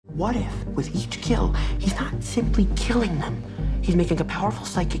what if, with each kill, he's not simply killing them? He's making a powerful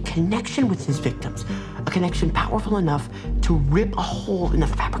psychic connection with his victims, a connection powerful enough to rip a hole in the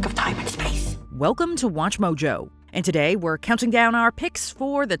fabric of time and space. Welcome to Watch Mojo, and today we're counting down our picks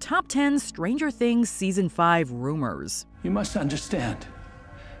for the top 10 Stranger Things Season 5 rumors. You must understand,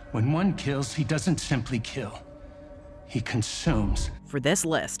 when one kills, he doesn't simply kill. He consumes. For this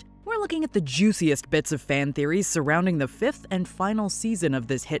list, we're looking at the juiciest bits of fan theories surrounding the 5th and final season of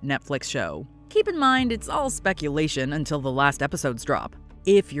this hit Netflix show. Keep in mind, it's all speculation until the last episodes drop.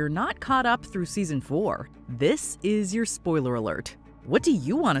 If you're not caught up through Season 4, this is your spoiler alert. What do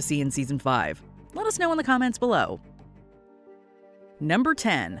you want to see in Season 5? Let us know in the comments below. Number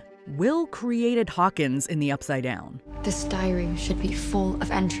 10. Will created Hawkins in the Upside Down. This diary should be full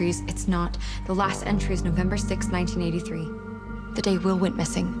of entries. It's not. The last entry is November 6, 1983. The day Will went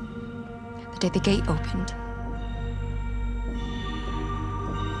missing. The day the gate opened.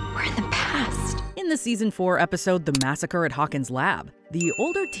 We're in the past. In the Season 4 episode The Massacre at Hawkins' Lab, the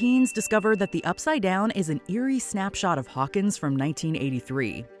older teens discover that the Upside Down is an eerie snapshot of Hawkins from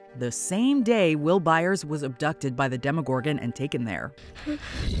 1983, the same day Will Byers was abducted by the Demogorgon and taken there.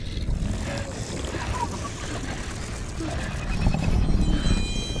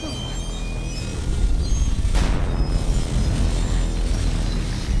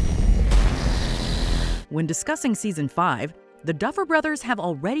 When discussing Season 5, the Duffer Brothers have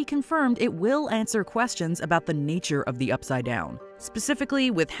already confirmed it will answer questions about the nature of the Upside Down,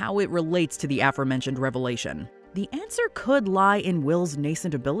 specifically with how it relates to the aforementioned revelation. The answer could lie in Will's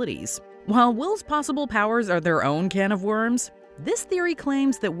nascent abilities. While Will's possible powers are their own can of worms, this theory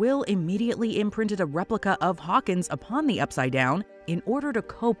claims that Will immediately imprinted a replica of Hawkins upon the Upside Down in order to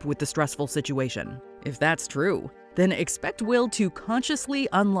cope with the stressful situation. If that's true, then expect Will to consciously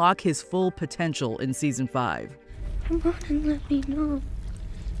unlock his full potential in Season 5. Come on and let me know.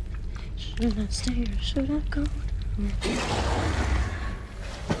 Should I stay or should I go?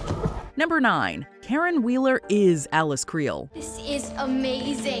 Number 9. Karen Wheeler is Alice Creel. This is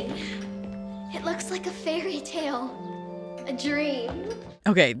amazing. It looks like a fairy tale. A dream.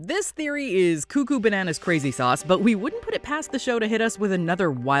 Okay, this theory is cuckoo bananas crazy sauce, but we wouldn't put it past the show to hit us with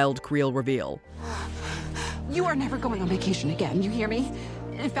another wild Creel reveal. You are never going on vacation again, you hear me?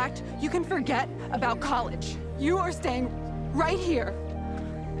 In fact, you can forget about college. You are staying right here.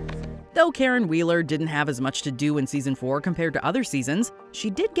 Though Karen Wheeler didn't have as much to do in Season 4 compared to other seasons, she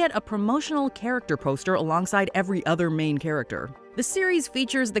did get a promotional character poster alongside every other main character. The series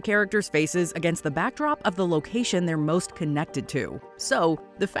features the characters' faces against the backdrop of the location they're most connected to. So,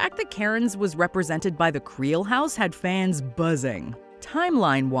 the fact that Karen's was represented by the Creel house had fans buzzing.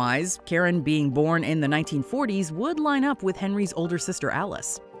 Timeline-wise, Karen being born in the 1940s would line up with Henry's older sister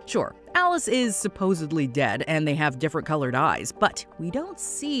Alice. Sure, Alice is supposedly dead and they have different colored eyes, but we don't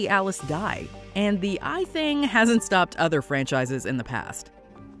see Alice die. And the eye thing hasn't stopped other franchises in the past.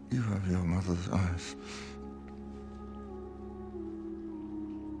 You have your mother's eyes.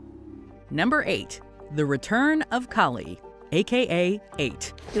 Number 8. The Return of Kali, A.K.A.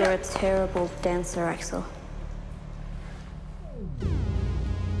 8. You're a terrible dancer, Axel.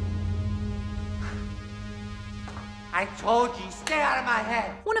 I told you, stay out of my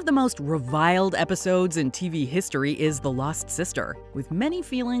head! One of the most reviled episodes in TV history is The Lost Sister, with many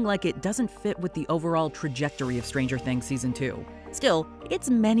feeling like it doesn't fit with the overall trajectory of Stranger Things Season 2. Still, its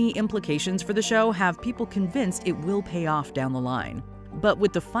many implications for the show have people convinced it will pay off down the line. But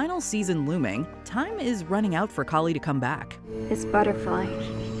with the final season looming, time is running out for Kali to come back. This butterfly,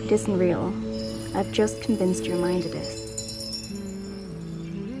 it isn't real. I've just convinced your mind it is.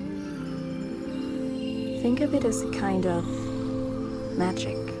 Think of it as a kind of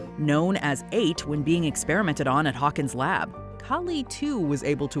magic. Known as 8 when being experimented on at Hawkins' lab, Kali too was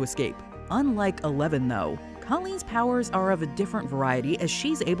able to escape. Unlike 11 though, Kali's powers are of a different variety as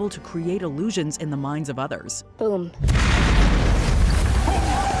she's able to create illusions in the minds of others. Boom.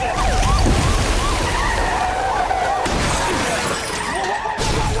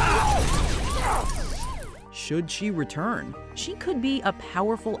 Should she return, she could be a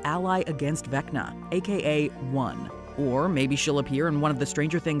powerful ally against Vecna, A.K.A. 1. Or maybe she'll appear in one of the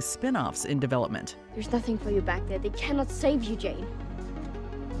Stranger Things spin-offs in development. There's nothing for you back there. They cannot save you, Jane.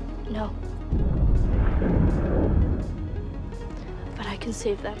 No. But I can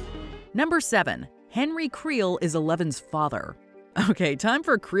save them. Number 7. Henry Creel is Eleven's father. Okay, time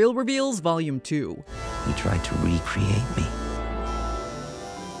for Creel Reveals Volume 2. He tried to recreate me.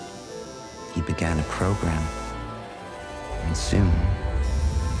 He began a program. And soon,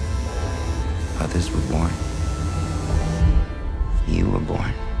 others were born. You were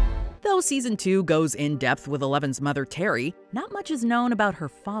born. Though season 2 goes in depth with Eleven's mother, Terry, not much is known about her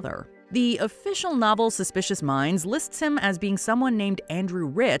father. The official novel Suspicious Minds lists him as being someone named Andrew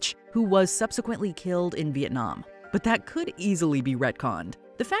Rich, who was subsequently killed in Vietnam. But that could easily be retconned.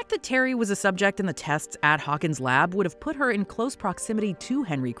 The fact that Terry was a subject in the tests at Hawkins' lab would have put her in close proximity to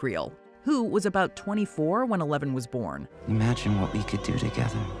Henry Creel, who was about 24 when Eleven was born. Imagine what we could do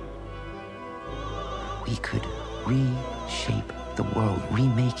together. We could reshape the world,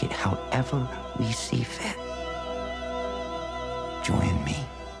 remake it however we see fit. Join me.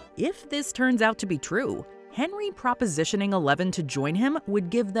 If this turns out to be true, Henry propositioning Eleven to join him would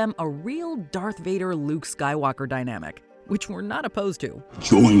give them a real Darth Vader-Luke Skywalker dynamic, which we're not opposed to.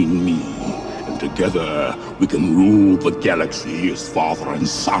 Join me, and together we can rule the galaxy as father and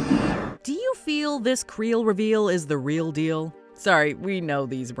son. Do you feel this Creel reveal is the real deal? Sorry, we know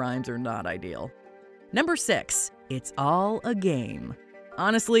these rhymes are not ideal. Number 6, it's all a game.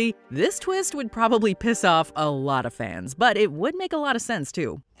 Honestly, this twist would probably piss off a lot of fans, but it would make a lot of sense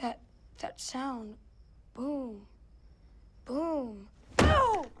too. That sound. Boom. Boom.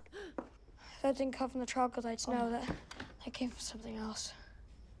 Ow! That didn't come from the troglodytes, no, that came from something else.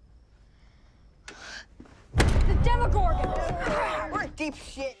 The Demogorgon! We're deep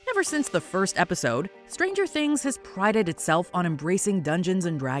shit. Ever since the first episode, Stranger Things has prided itself on embracing Dungeons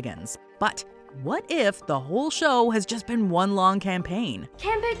and Dragons. But what if the whole show has just been one long campaign?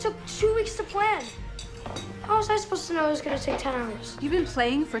 Campaign took 2 weeks to plan. How was I supposed to know it was going to take 10 hours? You've been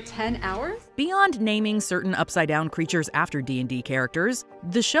playing for 10 hours? Beyond naming certain upside-down creatures after D&D characters,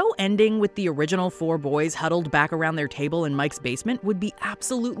 the show ending with the original 4 boys huddled back around their table in Mike's basement would be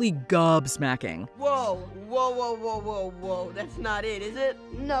absolutely gobsmacking. Whoa. That's not it, is it?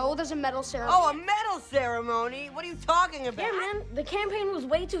 No, there's a medal ceremony. Oh, a medal ceremony? What are you talking about? Yeah, man, the campaign was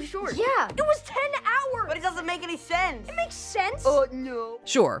way too short. Yeah, it was 10 hours! But it doesn't make any sense. It makes sense? Oh, no.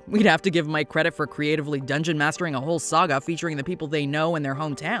 Sure, we'd have to give Mike credit for creatively dungeon mastering a whole saga featuring the people they know in their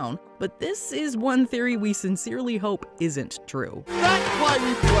hometown, but this is one theory we sincerely hope isn't true. That's why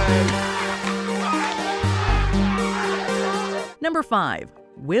we play. Number 5.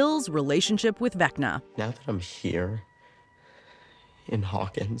 Will's relationship with Vecna. Now that I'm here in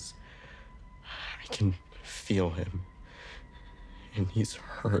Hawkins, I can feel him. And he's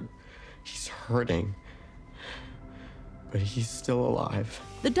hurt. He's hurting. But he's still alive.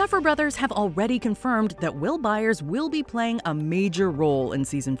 The Duffer Brothers have already confirmed that Will Byers will be playing a major role in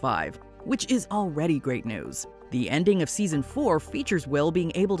Season 5, which is already great news. The ending of Season 4 features Will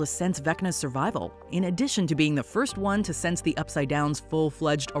being able to sense Vecna's survival, in addition to being the first one to sense the Upside Down's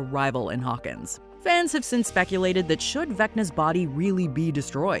full-fledged arrival in Hawkins. Fans have since speculated that should Vecna's body really be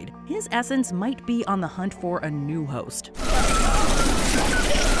destroyed, his essence might be on the hunt for a new host.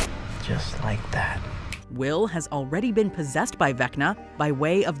 Just like that. Will has already been possessed by Vecna by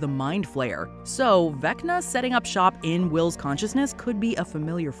way of the Mind Flayer, so Vecna setting up shop in Will's consciousness could be a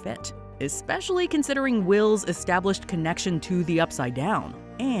familiar fit, especially considering Will's established connection to the Upside Down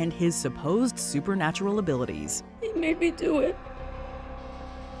and his supposed supernatural abilities. He made me do it.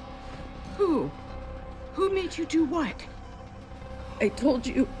 Who? Who made you do what? I told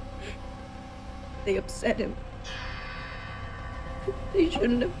you. They upset him. They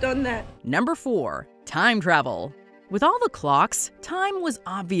shouldn't have done that. Number 4. Time travel. With all the clocks, time was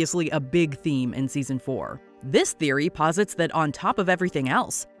obviously a big theme in Season 4. This theory posits that on top of everything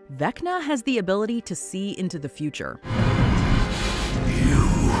else, Vecna has the ability to see into the future. You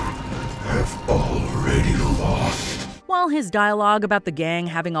have already lost. While his dialogue about the gang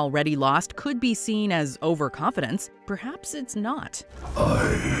having already lost could be seen as overconfidence, perhaps it's not.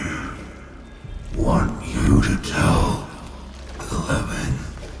 I want you to tell 11.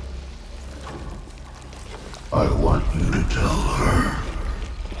 I want you to tell her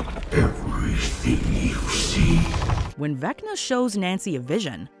everything you see. When Vecna shows Nancy a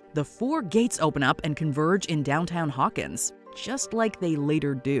vision, the 4 gates open up and converge in downtown Hawkins, just like they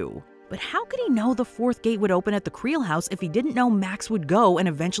later do. But how could he know the 4th gate would open at the Creel house if he didn't know Max would go and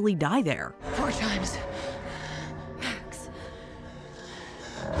eventually die there? 4 times. Max.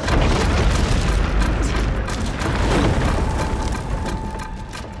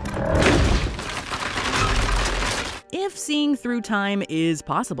 If seeing through time is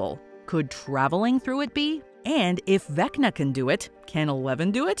possible, could traveling through it be? And if Vecna can do it, can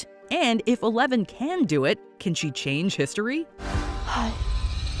 11 do it? And if 11 can do it, can she change history? Hi.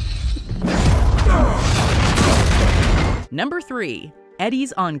 Number 3.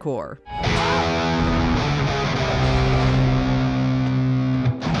 Eddie's Encore.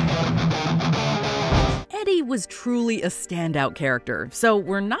 Eddie was truly a standout character, so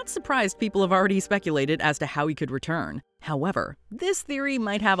we're not surprised people have already speculated as to how he could return. However, this theory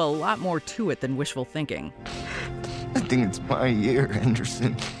might have a lot more to it than wishful thinking. I think it's my year,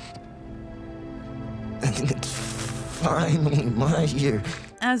 Anderson. I think it's finally my year.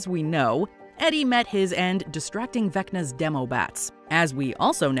 As we know, Eddie met his end distracting Vecna's demo bats. As we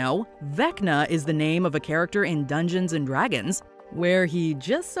also know, Vecna is the name of a character in Dungeons & Dragons, where he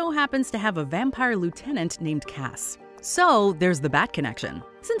just so happens to have a vampire lieutenant named Cass. So there's the bat connection.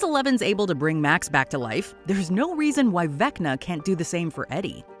 Since Eleven's able to bring Max back to life, there's no reason why Vecna can't do the same for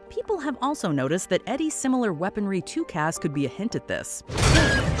Eddie. People have also noticed that Eddie's similar weaponry to Cass could be a hint at this.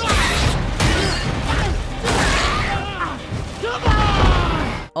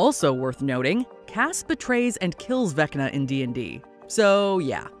 Also worth noting, Cass betrays and kills Vecna in D&D. So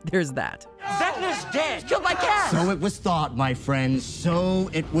yeah, there's that. Vecna's dead! Killed by Cass! So it was thought, my friends. So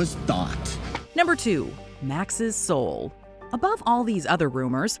it was thought. Number 2. Max's soul. Above all these other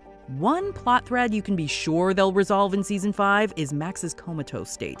rumors, one plot thread you can be sure they'll resolve in Season 5 is Max's comatose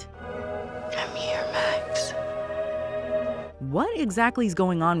state. I'm here, Max. What exactly is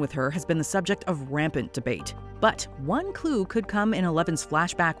going on with her has been the subject of rampant debate. But one clue could come in Eleven's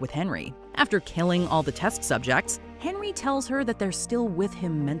flashback with Henry. After killing all the test subjects, Henry tells her that they're still with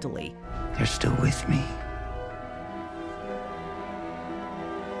him mentally. They're still with me.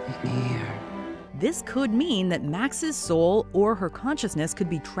 Here. This could mean that Max's soul or her consciousness could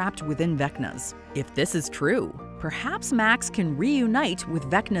be trapped within Vecna's. If this is true, perhaps Max can reunite with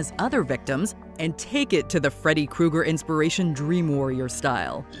Vecna's other victims and take it to the Freddy Krueger inspiration Dream Warrior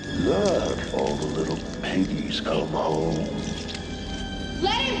style. Let all the little piggies come home.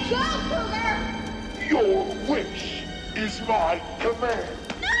 Let him go, Krueger! Your wish is my command.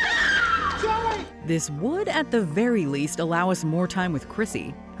 This would, at the very least, allow us more time with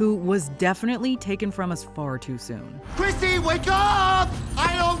Chrissy, who was definitely taken from us far too soon. Chrissy, wake up!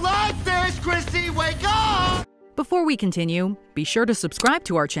 I don't like this! Chrissy, wake up! Before we continue, be sure to subscribe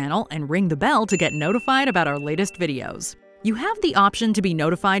to our channel and ring the bell to get notified about our latest videos. You have the option to be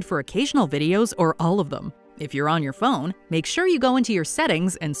notified for occasional videos or all of them. If you're on your phone, make sure you go into your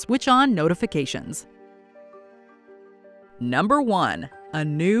settings and switch on notifications. Number 1. A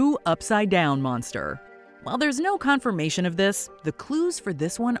new upside-down monster. While there's no confirmation of this, the clues for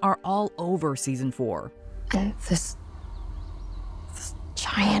this one are all over Season 4. And this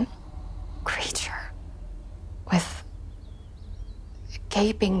giant creature with a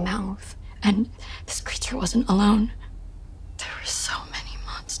gaping mouth. And this creature wasn't alone. There were so many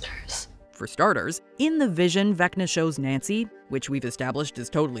monsters. For starters, in the vision Vecna shows Nancy, which we've established is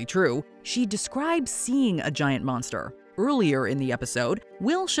totally true, she describes seeing a giant monster. Earlier in the episode,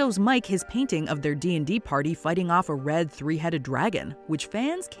 Will shows Mike his painting of their D&D party fighting off a red three-headed dragon, which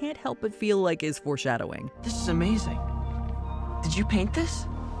fans can't help but feel like is foreshadowing. This is amazing. Did you paint this?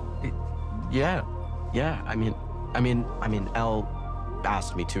 Yeah. I mean, Elle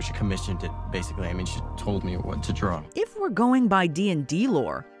asked me to. She commissioned it, basically. I mean, she told me what to draw. If we're going by D&D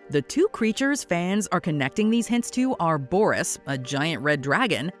lore, the two creatures fans are connecting these hints to are Boris, a giant red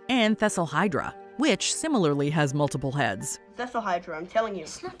dragon, and Thessalhydra, which similarly has multiple heads. Thessalhydra, I'm telling you.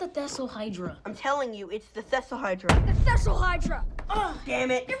 It's not the Thessalhydra. I'm telling you, it's the Thessalhydra. The Thessalhydra! Oh,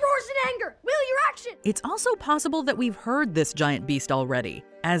 damn it. It roars in anger! Will, your action! It's also possible that we've heard this giant beast already,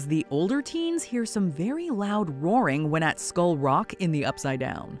 as the older teens hear some very loud roaring when at Skull Rock in the Upside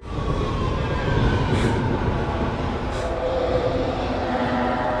Down.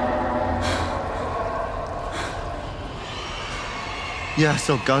 Yeah,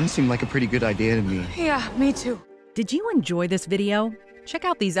 so guns seem like a pretty good idea to me. Yeah, me too. Did you enjoy this video? Check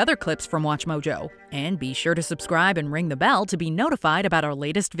out these other clips from WatchMojo, and be sure to subscribe and ring the bell to be notified about our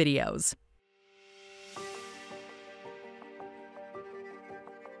latest videos.